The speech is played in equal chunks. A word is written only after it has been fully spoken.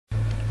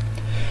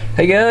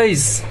Hey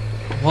guys,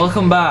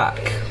 welcome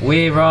back.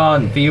 We're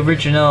on the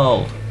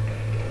original,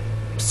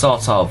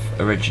 sort of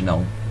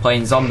original,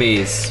 playing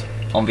zombies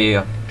on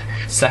the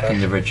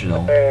second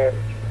original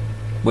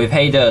with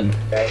Hayden.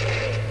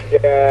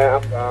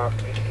 Yeah, I'm back.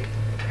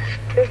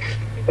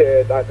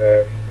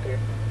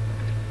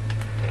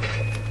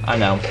 I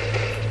know.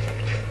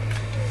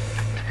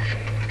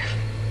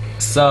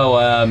 So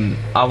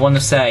I want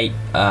to say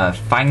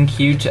thank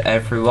you to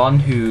everyone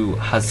who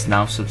has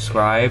now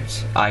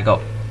subscribed. I got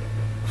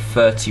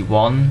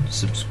 31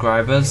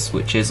 subscribers,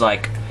 which is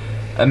like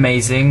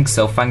amazing,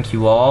 so thank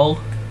you all.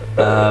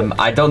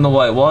 I don't know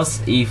what it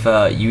was. You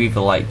either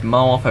liked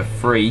more for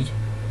free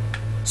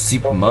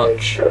super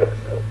much,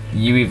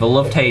 you either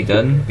loved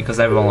Hayden because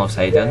everyone loves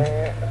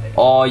Hayden,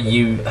 or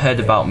you heard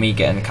about me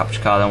getting a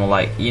capture card and were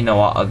like, you know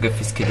what, I'll give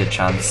this kid a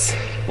chance,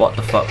 what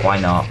the fuck, why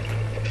not?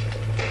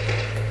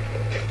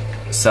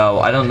 So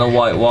I don't know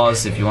what it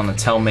was. If you want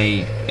to tell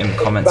me in the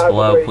comments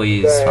below,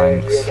 please.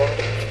 Thanks.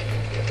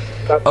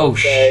 Oh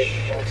shit.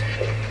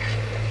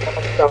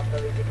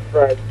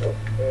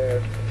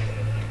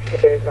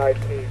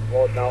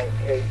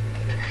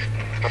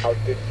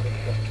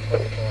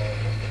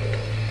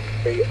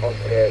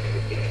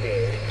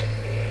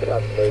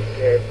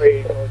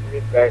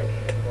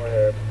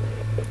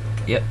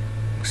 Yep,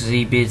 because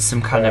he be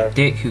some kind of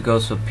dick who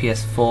goes for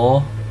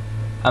PS4.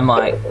 I'm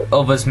like,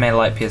 others may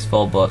like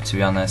PS4, but to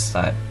be honest,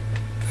 like,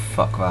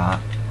 fuck that.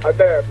 I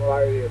know,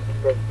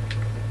 but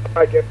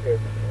I get it.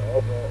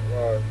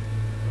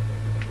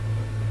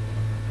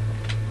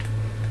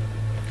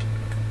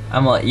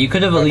 I'm like, you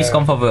could have at least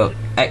gone for the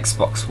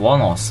Xbox One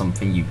or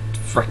something, you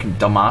freaking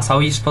dumbass. How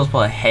are you supposed to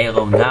play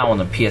Halo now on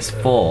a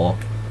PS4?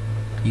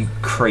 You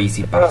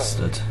crazy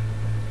bastard.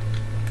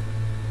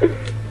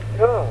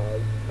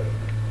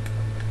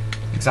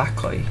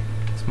 Exactly.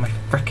 It's my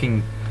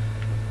freaking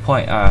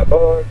point.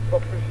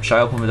 Should I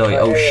open the door?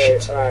 Oh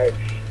shit.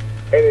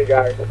 Anyway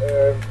guys,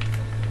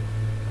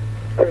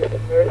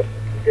 Christmas,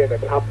 you get a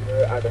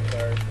tablet and a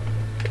phone.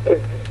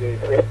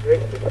 Christmas,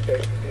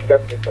 it's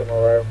December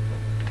tomorrow.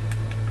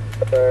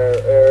 We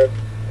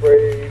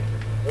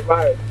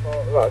might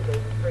have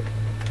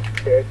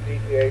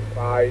GTA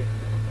 5.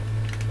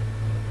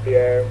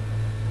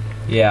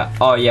 Yeah.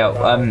 Oh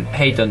yeah.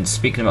 Hayden,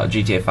 speaking about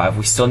GTA 5,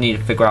 we still need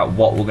to figure out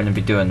what we're going to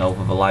be doing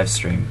over the live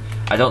stream.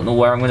 I don't know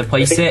where I'm going to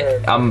place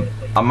it. I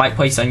might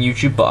place it on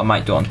YouTube, but I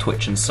might do it on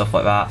Twitch and stuff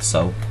like that.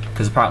 So,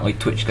 because apparently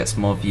Twitch gets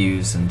more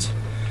views, and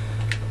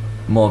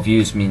more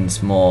views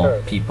means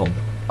more people.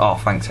 Oh,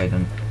 thanks,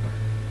 Hayden.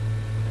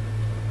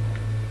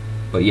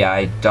 But yeah,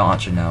 I don't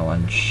actually know,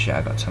 and shit,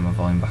 I got to turn my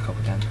volume back up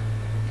again.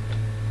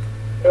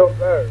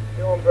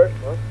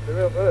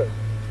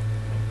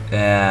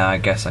 Yeah, I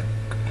guess I.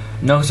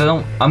 No, because I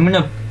don't. I'm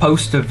gonna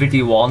post a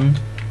video on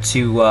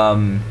to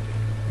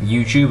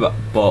YouTube,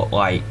 but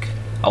like,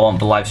 I want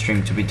the live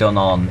stream to be done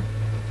on.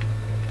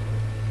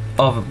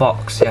 Oh, the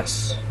box,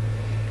 yes.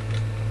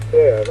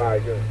 Yeah,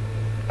 very good.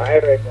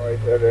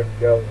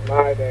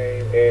 My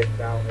name is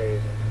now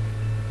Hayden.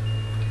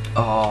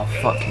 Oh,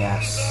 fuck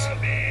yes.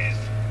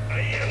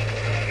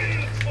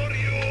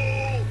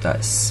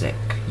 That's sick.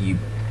 You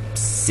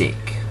sick.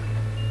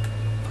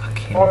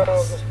 Fucking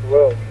yes.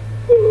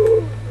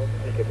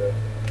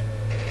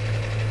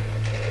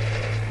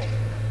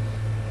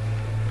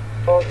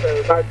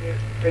 Also, about this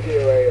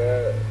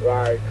video,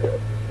 like,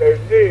 there's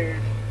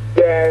news,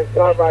 there's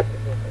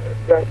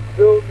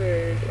still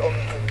news on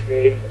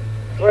TV.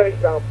 For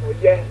example,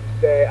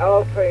 yesterday, I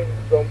was playing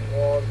with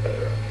someone,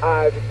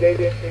 and they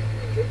didn't think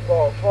the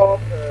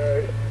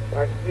foreigners,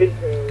 like,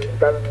 speakers,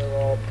 standing them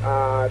up,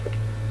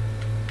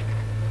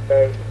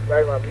 and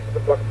very much used to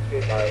block the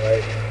team, by the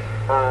way,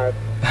 and,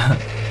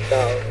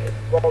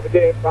 well, we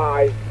didn't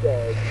buy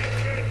guns,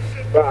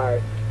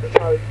 right,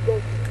 because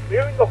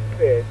doing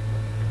nothing.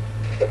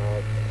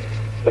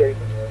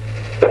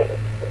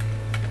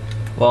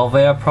 Well,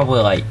 they are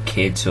probably like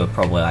kids who are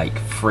probably like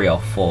 3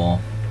 or 4.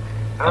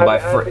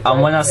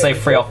 And when I say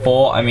 3 or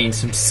 4, I mean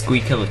some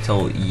squeaky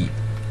little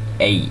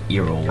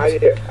 8-year-olds.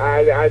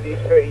 And he's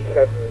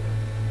 37.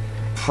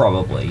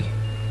 Probably.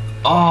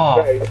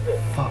 Oh,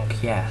 fuck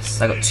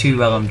yes. I got 2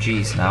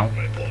 LMGs now.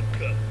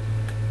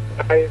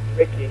 I'm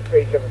Mickey,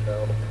 37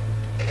 now.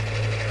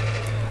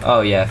 Oh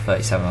yeah,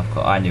 37, of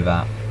course. I knew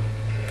that.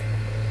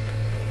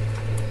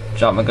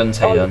 Drop my guns,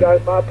 Hayden.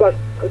 Guys, my plan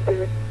could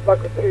do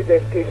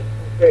this is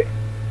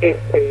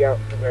iffy out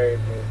the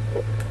moment.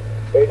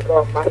 It's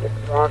got a massive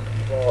crack,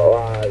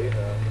 but you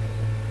know.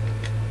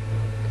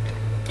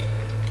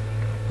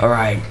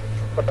 Alright.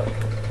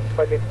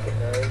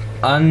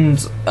 And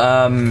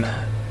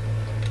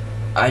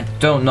I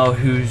don't know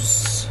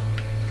who's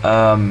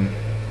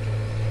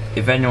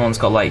if anyone's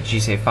got like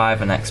GTA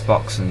 5 and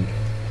Xbox and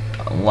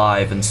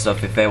Live and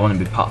stuff, if they want to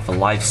be part of the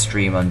live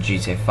stream on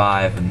GTA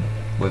 5 and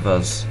with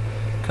us,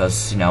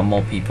 because you know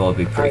more people would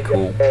be pretty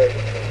cool.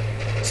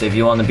 So if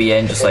you want to be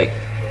in, just like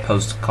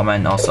post a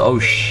comment. Also, oh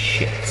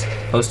shit,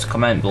 post a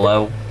comment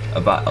below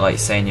about like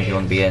saying if you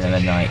want to be in, and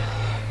then like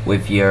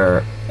with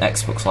your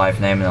Xbox Live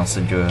name, and I'll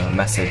send you a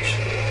message.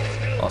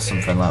 or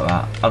something like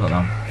that. I don't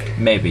know.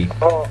 Maybe.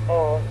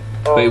 Oh,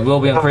 But it will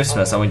be on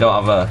Christmas and we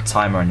don't have a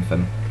time or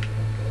anything.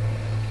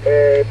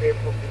 Maybe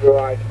probably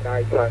like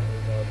night time.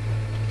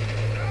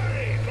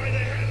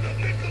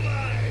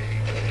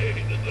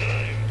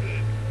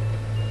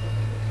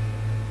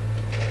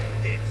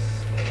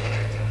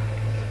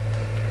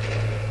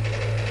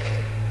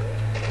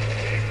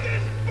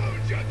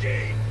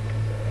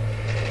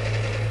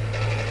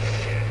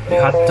 You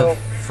had to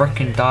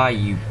frickin' die,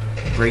 you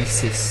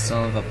racist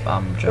son of a...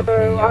 I'm joking,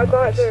 you're I not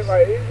don't know, racist.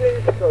 like,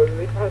 it's because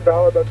he found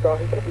out that guy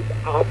is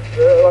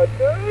after, like,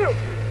 no!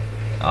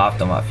 I've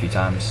done that a few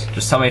times.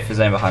 Just tell me if there's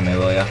anyone behind me,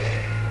 will ya?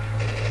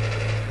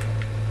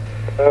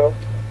 No.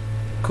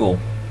 Cool.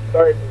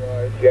 Sorry for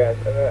noise, yes.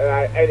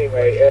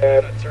 Anyway,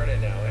 I'm not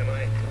turning now, am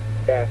I?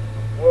 yeah.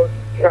 We'll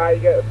try to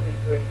get the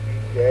people in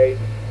GTA.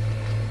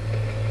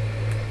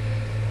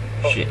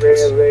 Shit.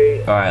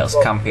 Really. Alright, let's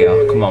not camp here.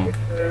 really Come on.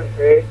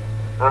 moving.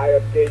 I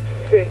am getting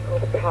sick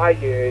and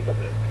tired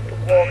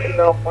walking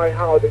off my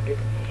house and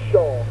getting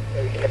shot,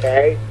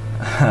 okay?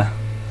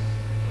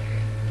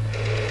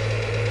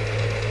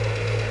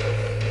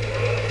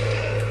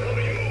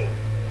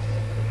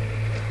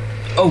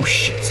 Oh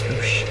shit,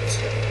 oh shit.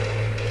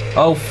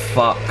 Oh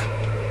fuck.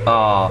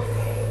 Oh,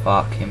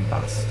 fucking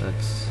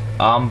bastards.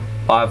 I'm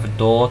by the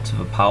door to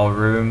the power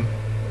room.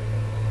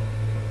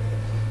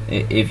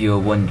 If you were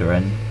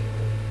wondering.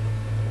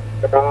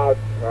 I'll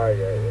try to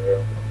get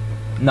you.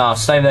 No,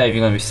 stay there if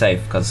you're going to be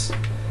safe, because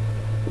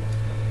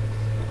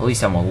at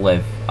least I'm going to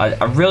live. I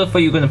really thought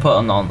you were going to put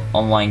on an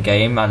online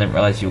game. I didn't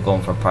realise you were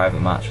going for a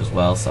private match as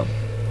well, so...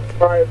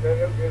 Alright, then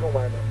it'll be on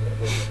my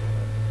number.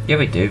 Yeah,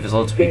 we do. There's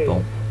loads of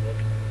people.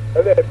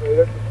 That's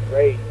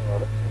great.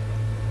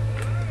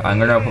 I'm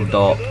going to open the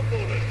door.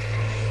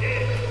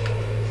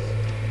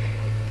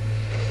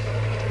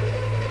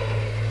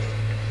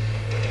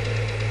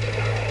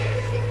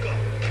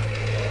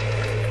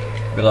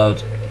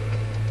 Reload.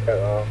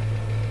 Hello.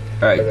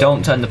 Alright,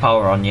 don't turn the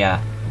power on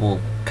yet.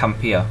 We'll camp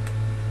here.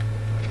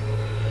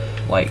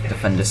 Like,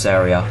 defend this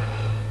area.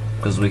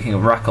 Because we can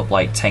rack up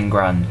like 10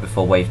 grand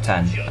before wave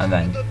 10. And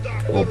then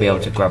we'll be able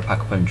to grab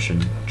Pack-a-Punch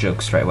and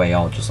Jug straight away.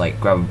 Or just like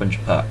grab a bunch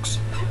of perks.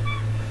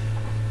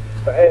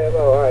 But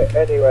alright,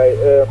 anyway,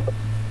 oh,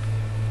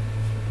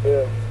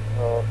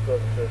 so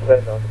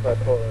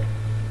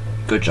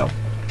Good job.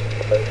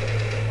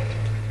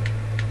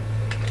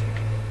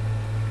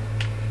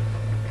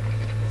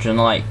 Do you want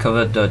to like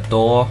cover the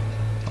door?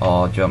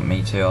 Or do you want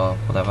me to, or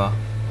whatever?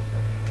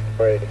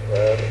 Wait,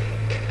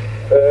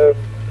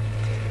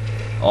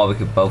 Or we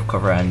could both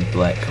cover it and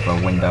like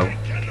cover a window.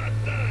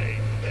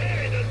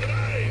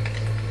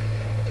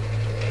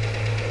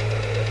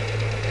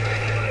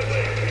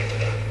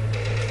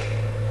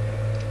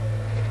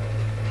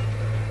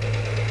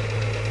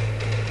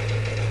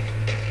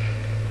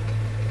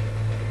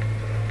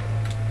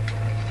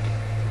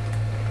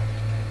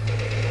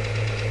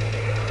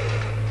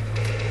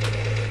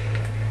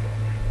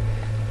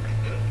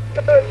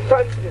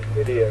 transit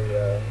video,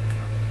 yeah.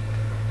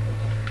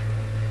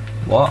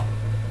 What?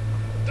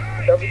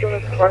 Have we done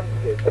a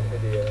transit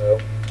video?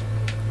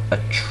 A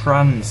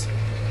trans...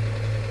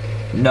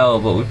 No,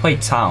 but we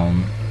played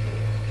town.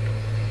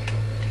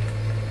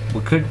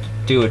 We could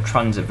do a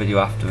transit video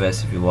after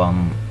this if you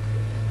want.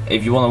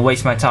 If you want to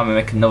waste my time and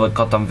make another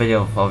goddamn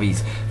video of all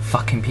these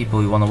fucking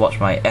people who want to watch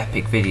my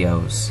epic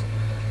videos,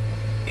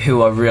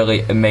 who are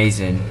really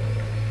amazing.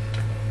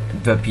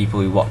 The people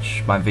who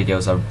watch my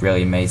videos are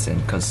really amazing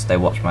because they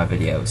watch my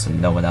videos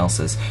and no one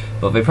else's.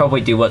 But they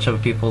probably do watch other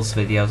people's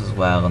videos as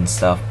well and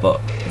stuff.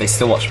 But they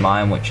still watch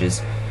mine, which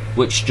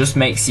just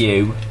makes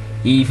you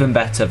even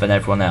better than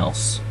everyone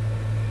else.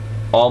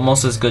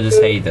 Almost as good as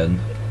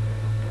Hayden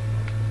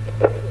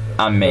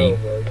and me.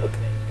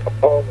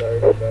 Almost,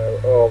 no,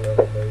 almost,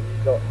 no.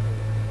 You're not.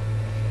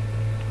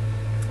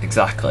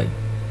 Exactly.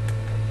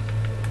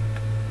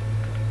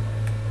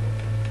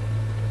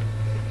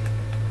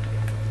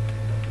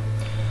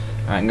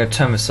 Right, I'm gonna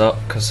turn this up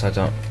because I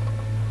don't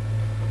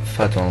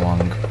fed on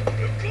long.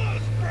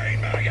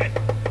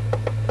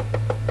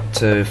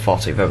 To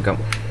 40, there we go.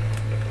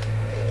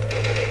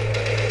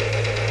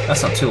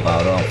 That's not too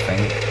loud, I don't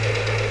think.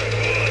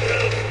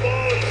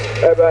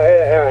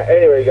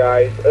 Anyway,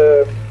 guys,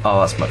 Oh,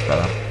 that's much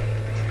better.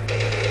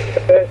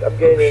 first I'm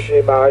getting a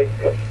new mic.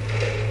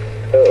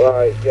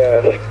 Like,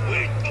 yeah.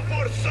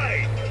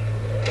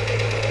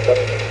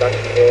 I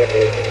can hear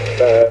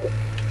me.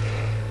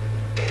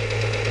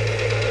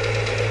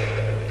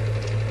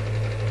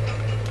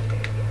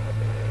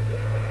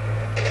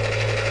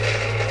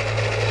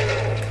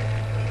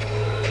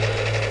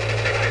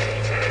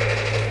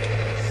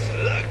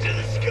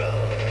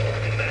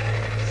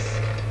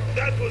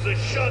 A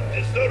shot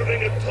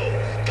deserving a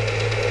toast.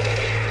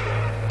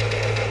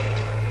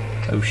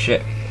 Oh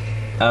shit.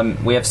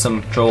 We have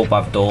some trouble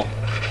by the door.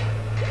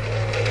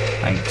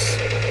 Thanks.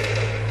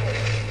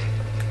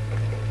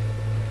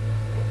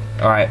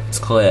 Alright, it's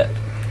clear.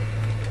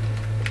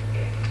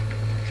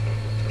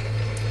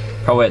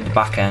 Probably at the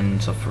back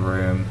end of the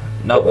room.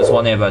 No, there's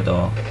one here by the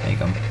door. There you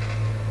go.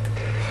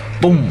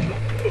 Boom!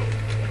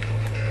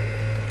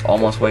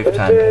 Almost wave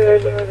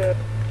 10.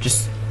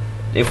 Just,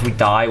 if we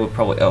die, we're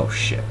probably, oh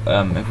shit,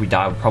 if we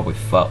die, we're probably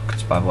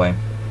fucked, by the way.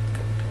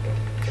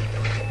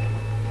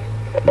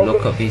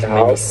 Look at these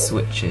many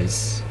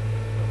switches.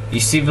 You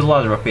see the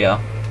ladder up here?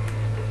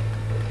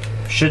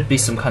 Should be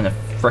some kind of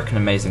frickin'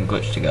 amazing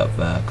glitch to get up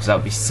there, because that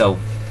would be so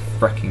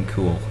frickin'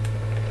 cool.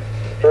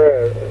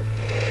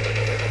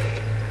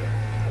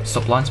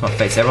 Stop lying to my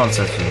face, everyone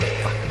says there's a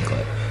fucking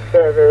glitch.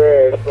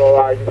 There is, but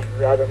like, I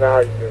don't know how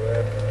you do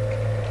it.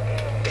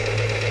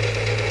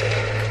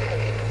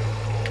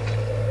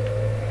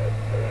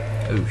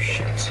 Oh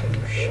shit,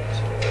 oh shit.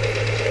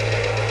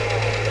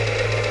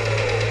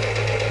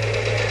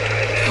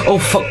 Oh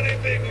fuck!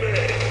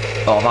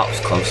 Oh, that was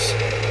close.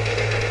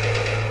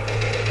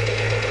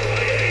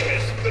 My aim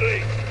is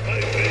straight. My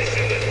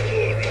vision is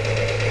blurry.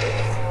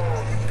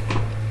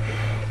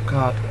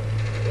 God.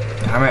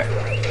 Damn it.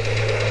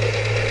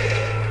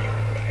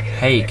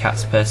 Hey,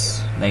 cat's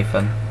piss,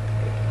 Nathan.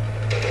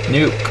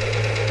 Nuke.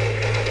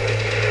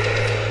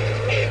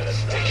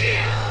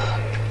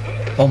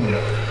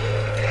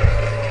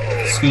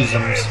 Excuse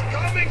me.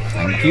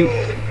 Thank you. I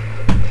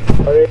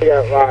need to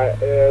get, right,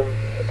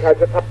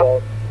 catch a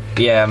power.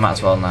 Yeah, might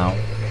as well now.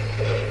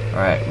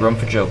 Alright, run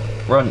for Jug.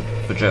 Run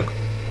for Jug.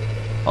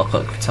 I'll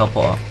click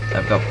teleporter.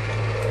 There we go.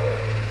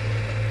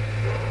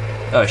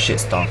 Oh shit,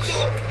 it's dogs.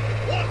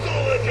 What's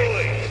all the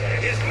noise?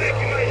 It's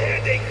making my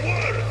headache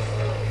worse.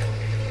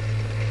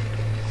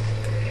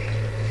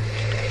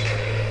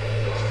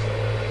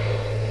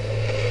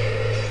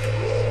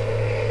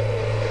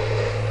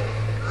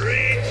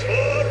 Reach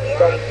for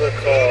Thanks for the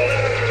call.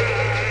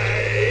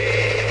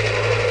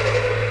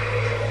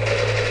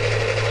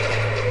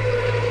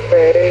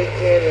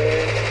 Making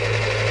it.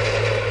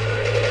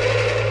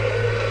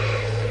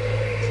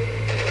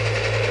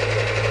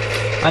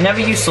 I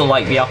never used to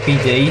like the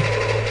RPD.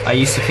 I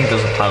used to think it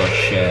was a pile of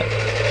shit.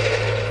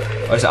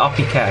 Or is it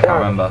RPK? I can't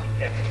remember.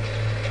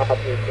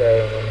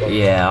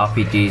 Yeah,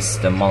 RPD's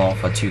the mono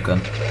for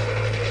 2-gun.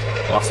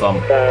 Last one.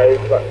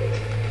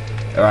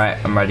 Alright,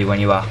 I'm ready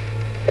when you are.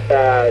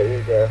 Here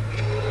you go.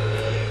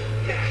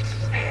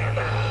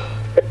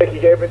 You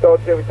gave me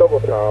double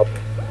tap.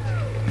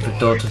 The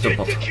door to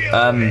double.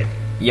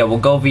 Yeah, we'll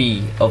go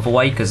the other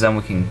way because then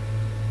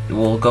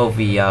we'll go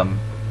the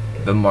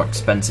more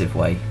expensive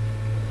way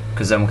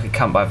because then we can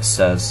camp by the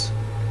stairs.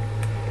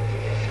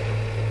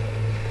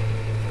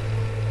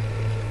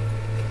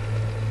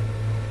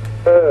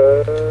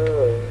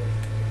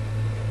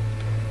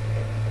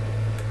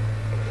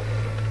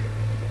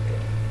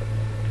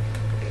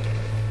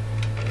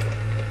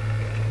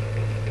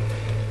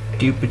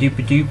 Doop doop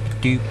doop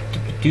doop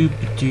doop doop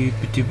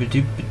doop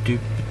doop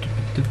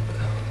doop.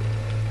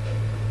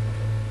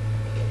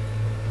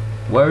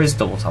 Where is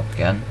double tap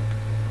again?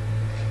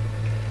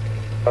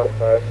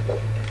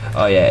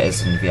 Oh yeah, it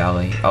is in the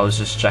alley. I was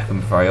just checking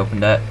before I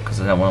opened it because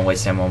I don't want to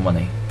waste any more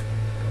money.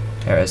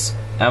 Here it is.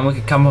 And we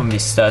could come up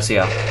these stairs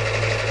here.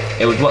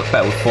 It would work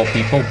better with 4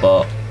 people,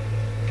 but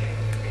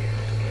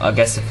I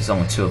guess if there's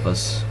only 2 of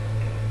us.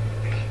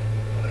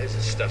 Why is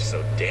this stuff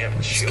so damn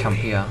Let's just chewy? camp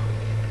here.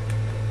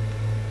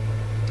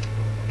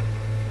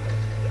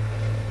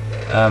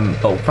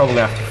 But we're probably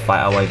gonna have to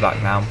fight our way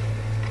back now.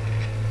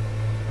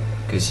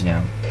 Because, you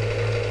know.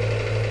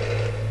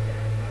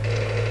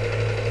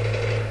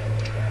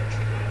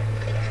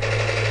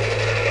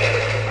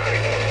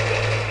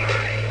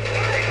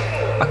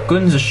 Our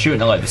guns are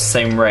shooting at like the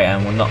same rate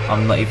and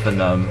I'm not even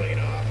got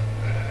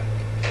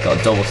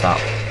a double tap.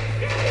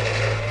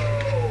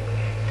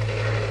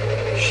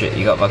 Shit,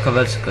 you got that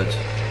covered? Good.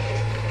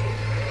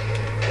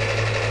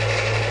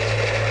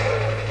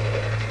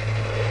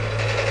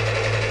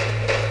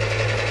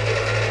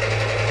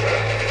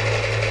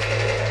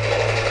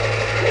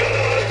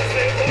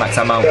 Max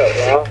ammo.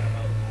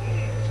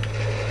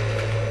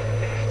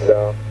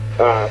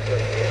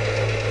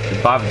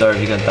 By the door if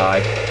you're gonna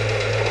die.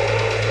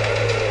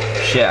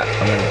 Shit,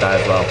 I'm gonna die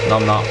as well. No,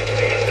 I'm not.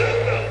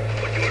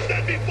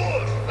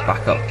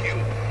 Back up.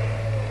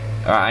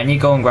 Alright, I need to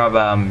go and grab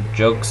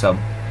Jug some.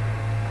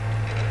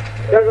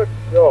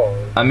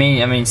 I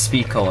mean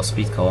speed cola.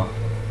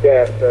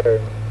 Yeah, sir.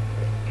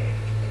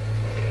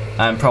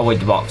 And probably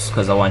the box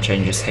because I want to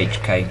change this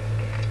HK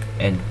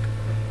in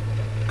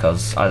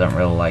because I don't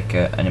really like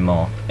it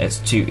anymore. It's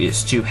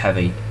too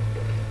heavy.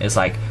 It's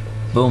like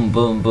boom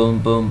boom boom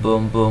boom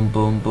boom boom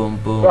boom boom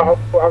boom. Well,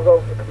 I'll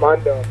go for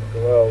Commando and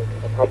Galil.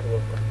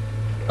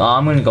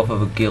 I'm gonna go for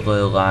the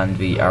Galil and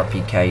the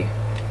RPK.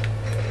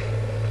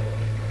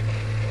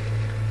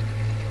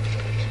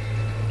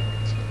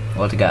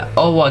 What to get?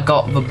 Oh, I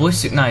got the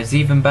ballistic knives,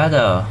 even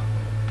better.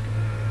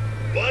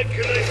 Why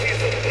can I see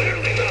so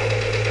clearly now?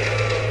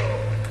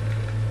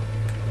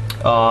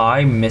 Oh,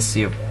 I miss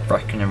the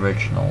freaking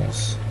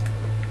originals.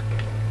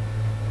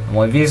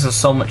 Well, these are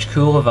so much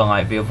cooler than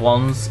like the other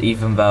ones,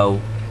 even though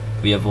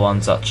the other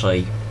ones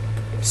actually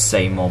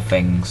say more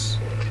things.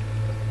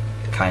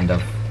 Kind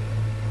of.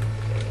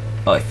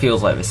 Oh, it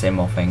feels like they say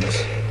more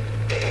things.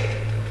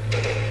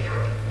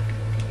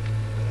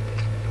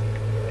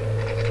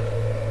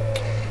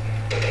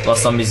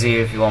 Last zombies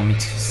here if you want me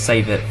to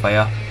save it for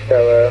you.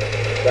 Kill her.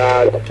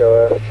 Nah, just kill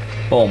her.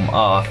 Boom.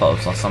 Oh, I thought it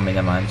was last zombie,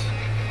 never mind.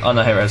 Oh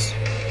no, here it is.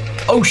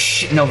 Oh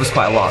shit, no, there's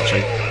quite a lot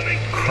actually.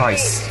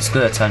 Christ, it's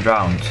good I turned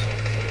around.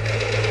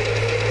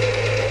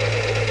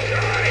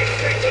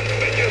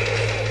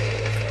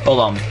 Hold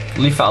on,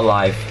 leave that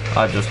alive.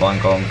 I just want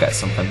to go and get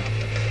something.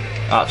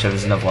 Actually,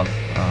 there's another one.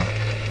 Oh,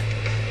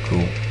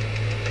 cool.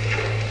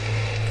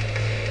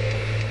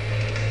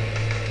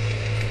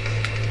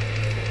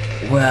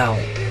 Well,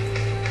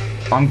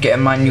 I'm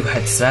getting my new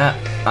headset,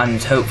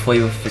 and hopefully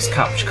with this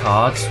capture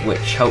card,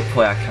 which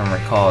hopefully I can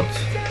record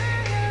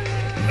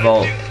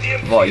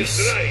voice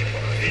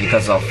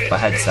because of the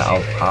headset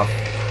I'll have.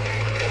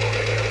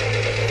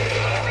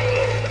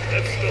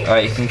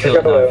 Alright, you can kill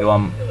it now if you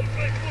want.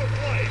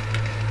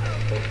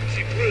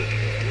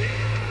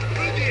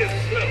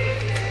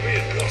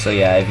 So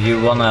yeah, if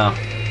you wanna,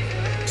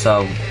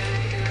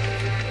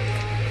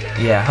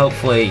 yeah,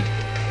 hopefully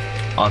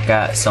I'll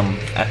get some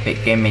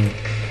epic gaming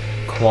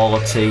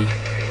quality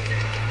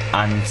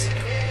and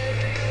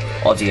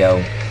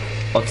audio.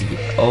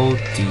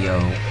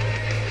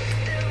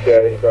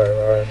 Yeah, he's got it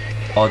right.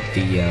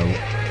 Audio.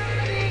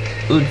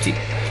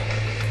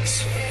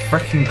 It's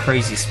freaking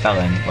crazy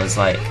spelling. Was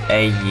like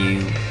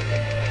A-U-I-D-O.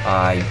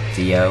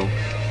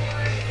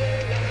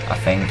 I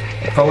think.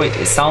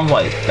 It sounds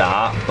like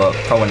that, but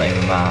probably not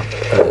even that.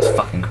 Because it's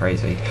fucking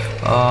crazy.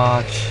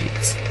 Oh,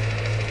 jeez.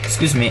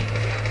 Excuse me.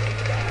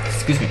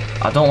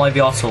 I don't like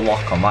the auto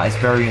lock on. That is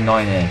very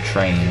annoying in a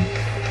train,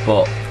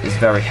 but it's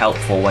very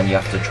helpful when you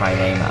have to try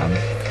and aim at them.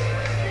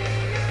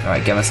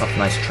 Alright, get myself a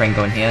nice train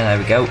going here. There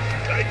we go.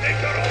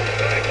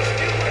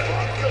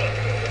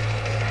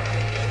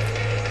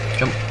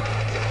 Jump.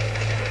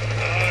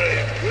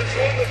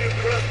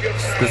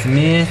 Excuse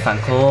me,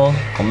 thank you.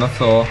 Come the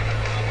floor.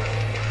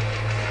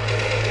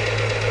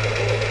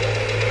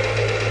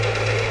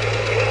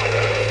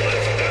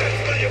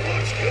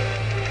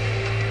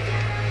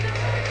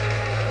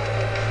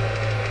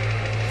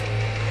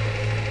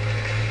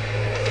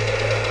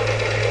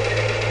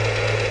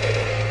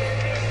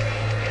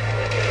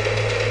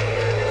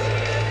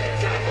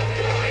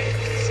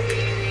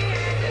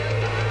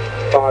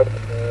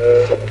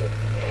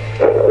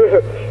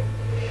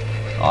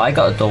 Oh, I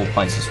got a double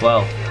points as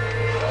well.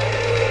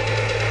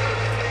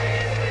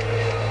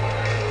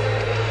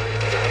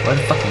 Where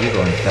the fuck are you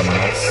going,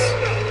 dumbass?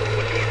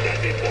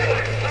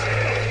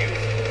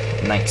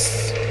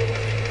 Nice.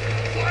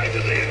 Why do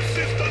they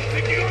insist on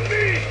picking on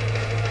me?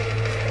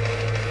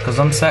 Because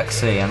I'm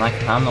sexy and I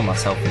can handle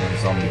myself in a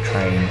zombie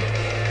train.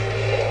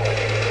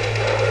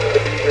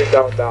 if you drink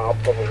down that, I'll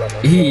probably run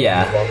out.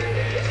 Yeah.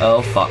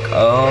 Oh fuck.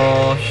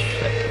 Oh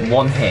shit.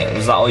 One hit.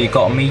 Was that all you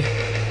got on me?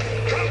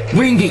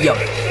 Ring it, you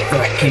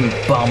freaking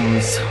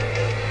bums.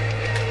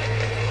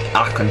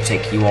 I can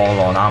take you all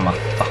on. I'm a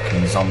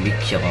fucking zombie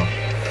killer.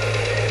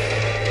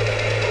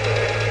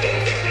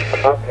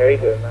 Okay,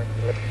 then,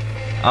 actually.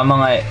 I'm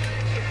like,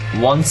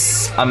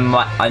 once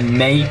I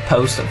may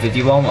post a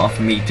video on of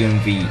me doing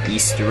the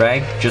Easter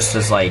egg, just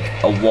as like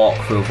a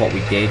walkthrough of what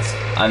we did,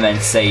 and then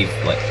save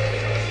like,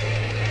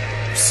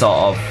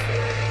 sort of,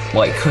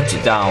 like cut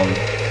it down.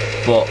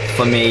 But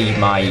for me,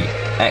 my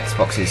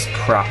Xbox is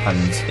crap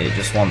and it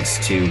just wants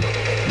to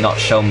not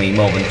show me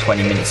more than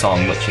 20 minutes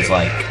on, which is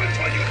like,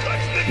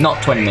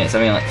 not 20 minutes, I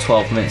mean like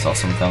 12 minutes or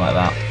something like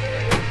that.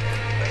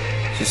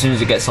 So as soon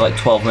as it gets to like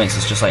 12 minutes,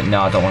 it's just like,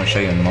 no, I don't want to show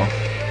you anymore.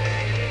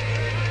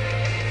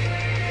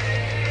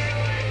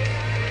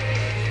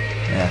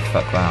 Yeah,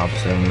 fuck that, I'll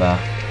just leave them there.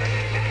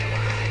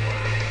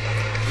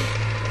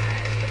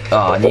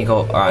 Oh, I need to go,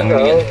 alright, I'm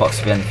gonna get the box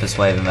at the end of this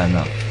wave and then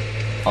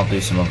I'll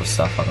do some other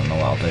stuff, I don't know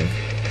what I'll do.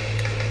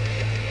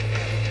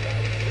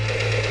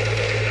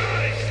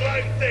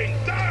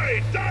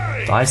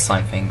 Die,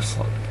 slime things.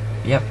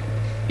 Yep.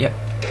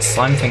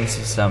 Slime things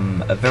is a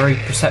very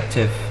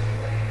perceptive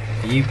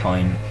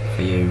viewpoint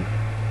for you.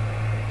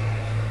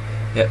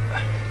 Yep.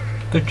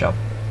 Good job.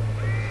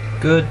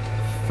 Good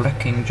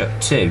flicking job.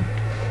 2,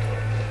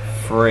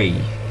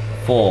 3,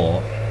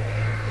 4.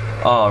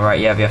 Oh right,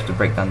 yeah, we have to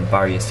break down the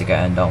barriers to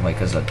get in, don't we?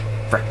 Because the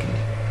frickin'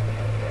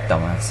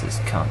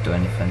 dumbasses can't do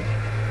anything.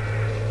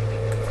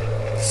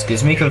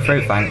 Excuse me, come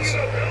through, thanks.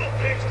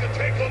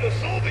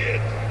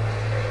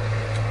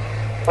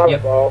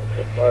 Yep.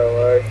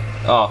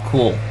 Oh,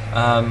 cool.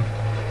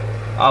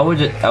 I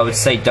would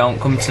say don't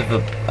come to the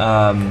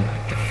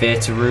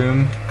theatre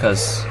room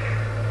because,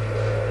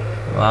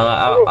 well,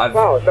 I've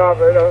no.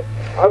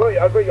 I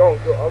got you on.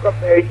 I got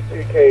the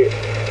H2K.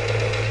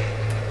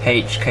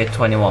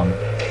 HK21.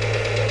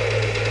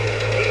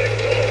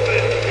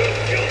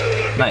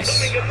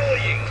 Nice.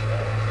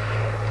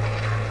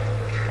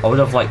 I would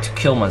have liked to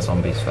kill my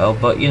zombies though,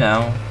 but you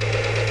know.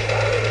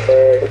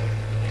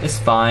 It's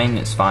fine,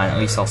 at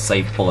least I'll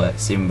save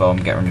bullets even though I'm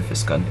getting rid of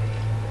this gun.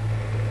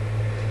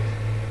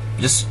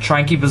 Just try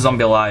and keep a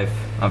zombie alive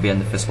at the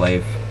end of this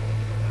wave.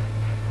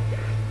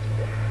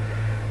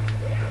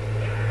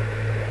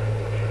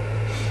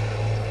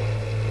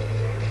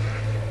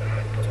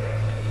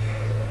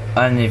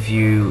 And if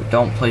you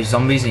don't play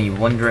zombies and you're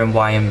wondering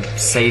why I'm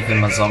saving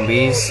my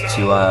zombies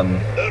to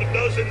There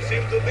doesn't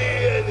seem to be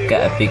any.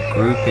 get a big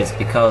group, it's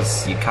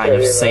because you kind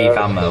of save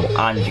ammo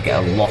and you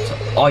get a lot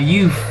of... Oh,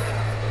 you...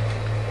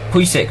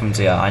 Please say it comes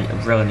here, I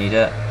really need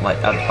it. Like,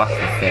 at the back of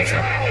the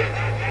theatre.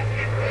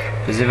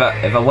 Because if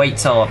I wait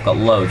till I've got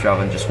loads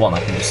rather than just one,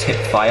 I can just hit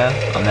fire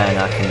and then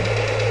I can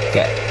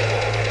get...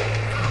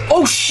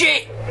 Oh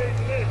shit!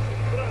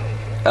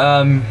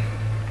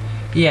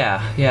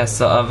 Yeah,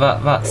 so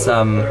that's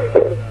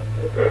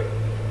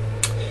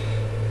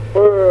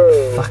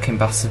Whoa. fucking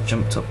bastard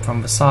jumped up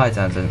from the side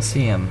and I didn't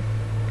see him.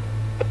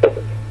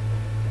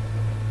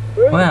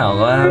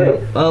 Well,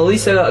 at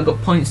least I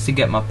got points to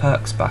get my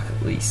perks back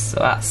at least, so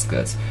that's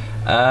good.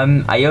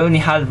 I only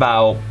had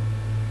about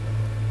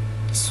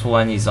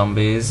 20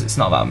 zombies, it's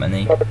not that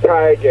many. I'll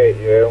target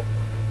you.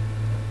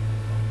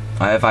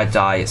 If I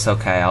die, it's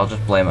okay, I'll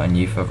just blame it on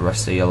you for the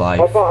rest of your life.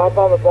 I'm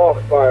on the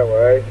box, by the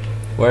way.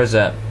 Where is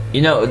it?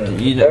 You know,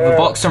 the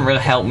box don't really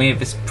help me at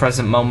this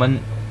present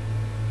moment.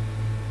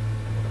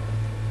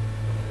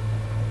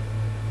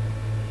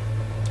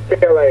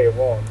 PLA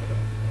 1.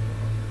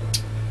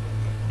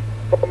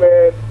 Come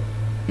in.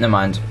 Never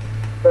mind.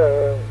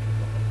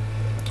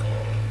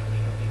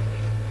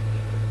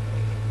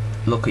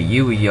 Look at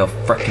you with your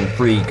frickin'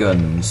 free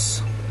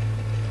guns.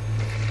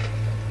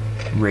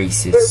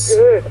 Racist.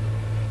 Good.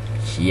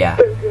 Yeah.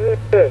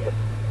 Good.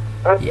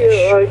 I feel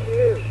Yes. like you.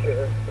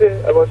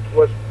 I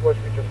watch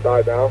me just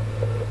die now.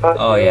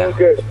 Oh, yeah.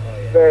 Good.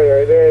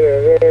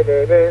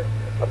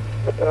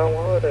 I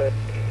want it.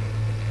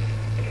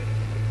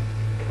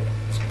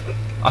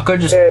 I could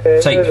just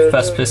take the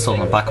first pistol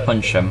and back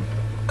punch him,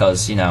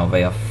 because, you know,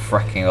 they are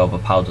freaking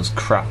overpowered as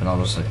crap and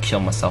I'll just kill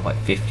myself like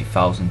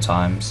 50,000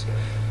 times.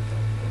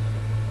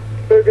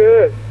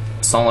 Good.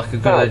 Sound like a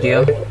good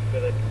idea?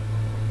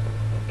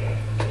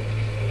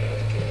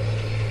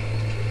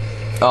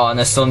 Oh, and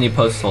I still need to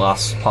post the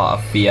last part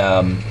of the,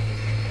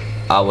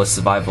 our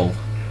survival.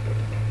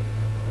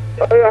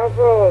 I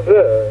thought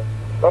it.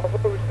 I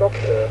thought we stopped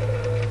it.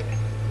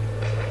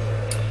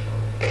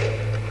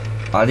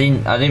 I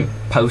didn't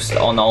post it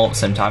on all at the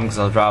same time because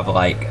I'd rather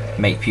like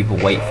make people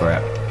wait for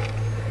it.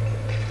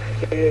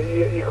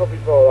 You could be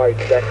for like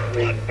next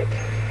week.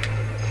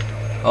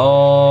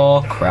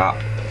 Oh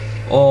crap.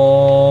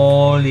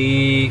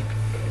 Holy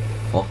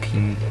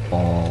fucking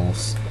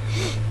balls.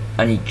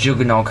 I need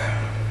Juggernog.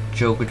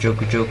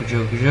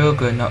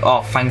 Juggernog.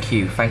 Oh, thank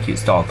you,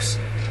 it's dogs.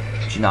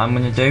 Do you know what I'm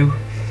gonna do?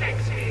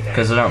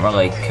 Because I don't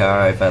really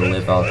care if I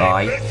live or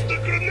die.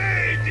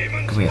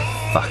 Give me a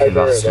fucking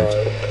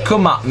bastard.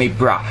 Come at me,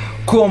 bruh.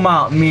 Come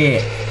at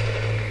me.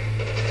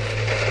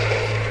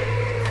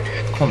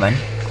 Come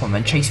on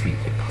then, chase me, you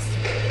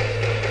bastard.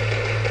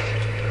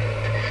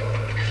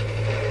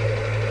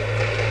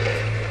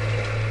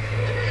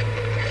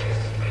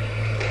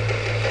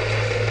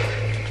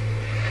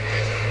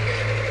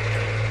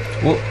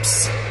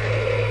 Whoops.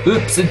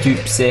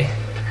 Oops-a-doopsie.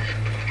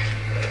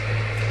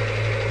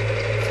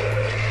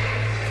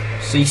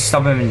 So you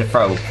stab him in the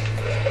throat.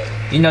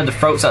 You know the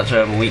throat's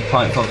actually a weak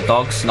point for the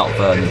dogs, not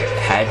the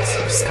head.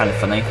 It's kind of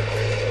funny.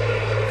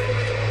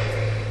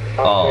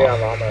 Oh,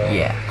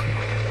 yeah.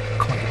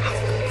 Come on, you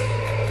bastard.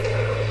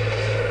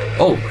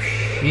 Oh,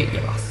 shit, you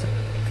bastard.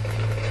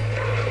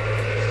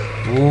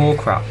 Oh,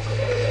 crap.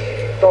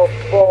 Got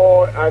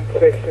 4 and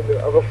 6 in the...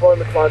 I've got 4 in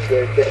the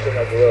funding, 6 in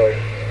the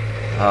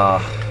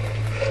room.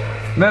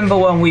 Remember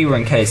when we were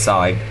in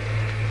KSI?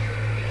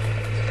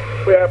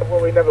 Yeah,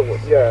 well, we never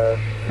would, yeah.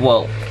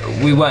 Well,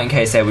 we weren't in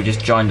KSI, we just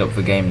joined up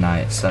for game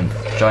nights and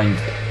joined...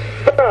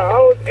 I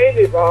was in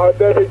it, but I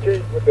never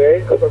changed my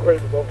name because I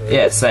couldn't bother.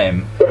 Yeah,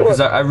 same. Because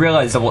I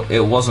realised that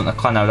it wasn't a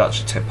clan I would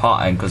actually take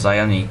part in because I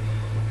only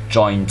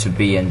joined to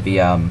be in the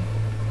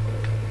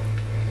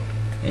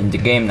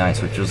game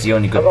nights, which was the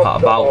only good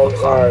part about the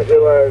clan.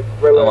 Alright,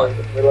 reload.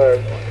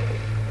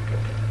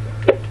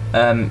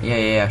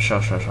 Yeah, sure.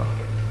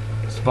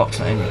 This box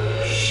not in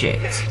it.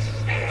 Shit.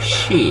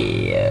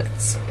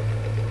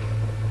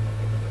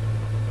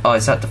 Oh,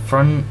 is that the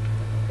front?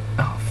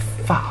 Oh,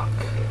 fuck.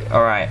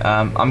 Alright,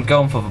 I'm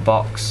going for the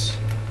box.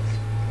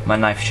 My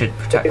knife should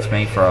protect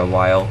me for a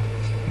while.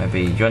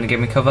 Maybe, do you want to give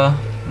me cover?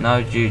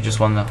 No, do you just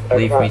want to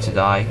leave me to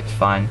die? It's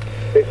fine.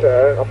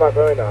 I'm not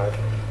very nice.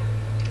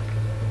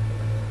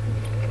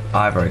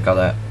 I've already got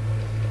it.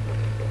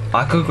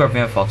 I could grab me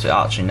a photo.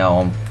 Actually, no,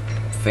 I'm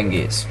thinking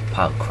it's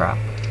pile of crap.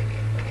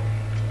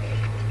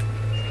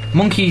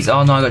 Monkeys!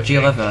 Oh no, I got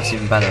G11, that's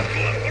even better.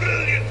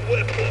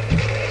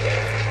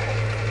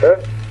 Huh?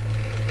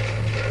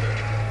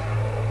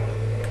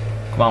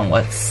 Come on,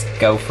 let's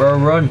go for a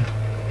run.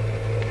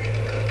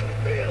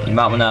 You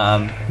might want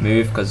to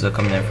move because they're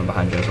coming in from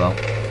behind you as well.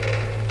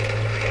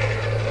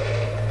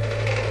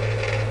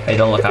 Hey,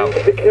 don't look out.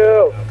 The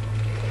kill.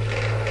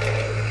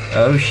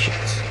 Oh shit.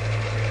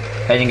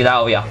 Hey, get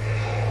out of here.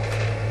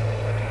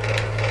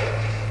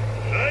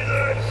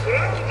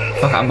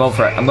 Fuck, I'm going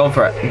for it.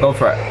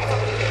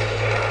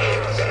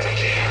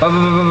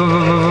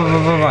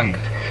 Bang.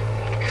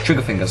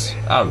 Trigger fingers.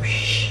 Oh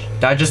shh.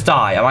 Did I just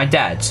die? Am I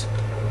dead?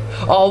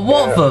 Oh,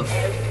 what the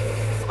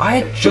I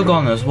had Jug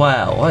on as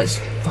well. That's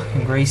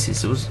fucking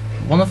racist. It was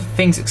one of the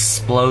things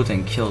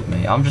exploding killed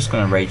me. I'm just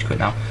gonna rage quit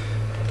now.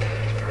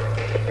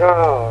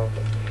 Oh.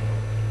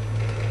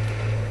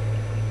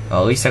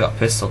 Well, at least I got a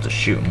pistol to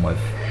shoot him with.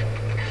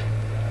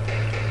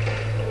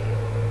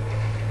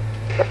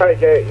 I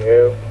get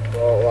you,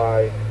 but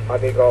like, I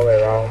need to go all the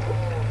way around.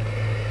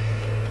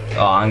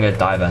 Oh, I'm gonna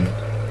die then.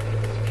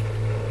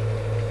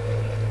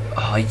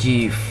 Oh, I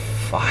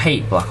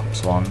hate Black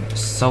Ops 1.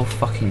 It's so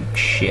fucking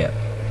shit.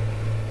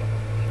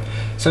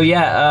 So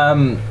yeah,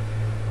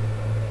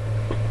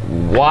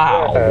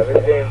 wow.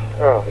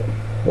 Oh.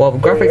 Well, the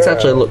graphics Yeah.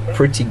 actually look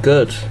pretty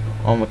good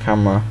on the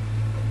camera.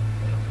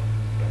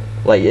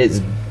 Like,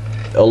 it's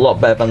a lot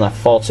better than I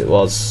thought it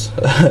was.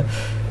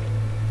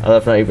 And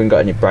I've not even got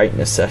any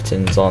brightness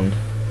settings on.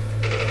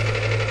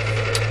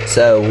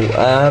 So,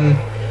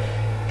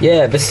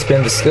 yeah, this has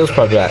been the Skills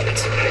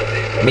Project.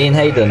 Me and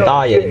Hayden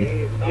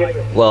dying.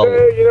 Well,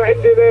 You know,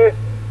 ended there.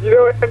 You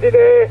know, ended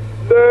there.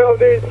 No, I'm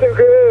doing so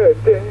good.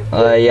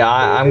 yeah,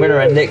 I'm going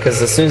to end it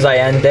because as soon as I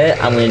end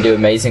it, I'm going to do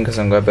amazing because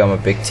I'm going to be on my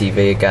big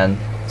TV again.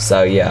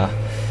 So, yeah,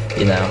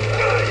 you know.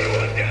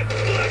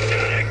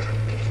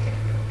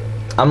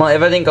 I'm like,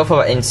 if I didn't go for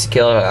that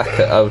insecure,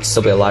 I would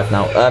still be alive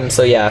now.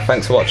 So, yeah,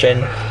 thanks for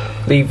watching.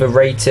 Leave a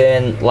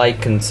rating,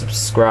 like and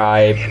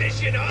subscribe,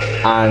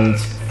 and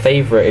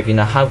favourite if you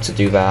know how to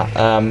do that.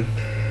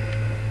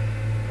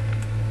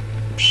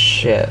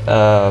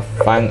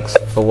 Thanks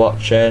for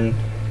watching.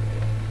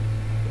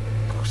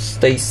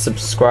 Stay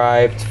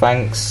subscribed.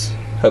 Thanks.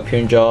 Hope you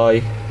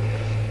enjoy.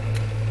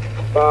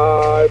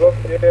 Bye, love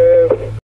you.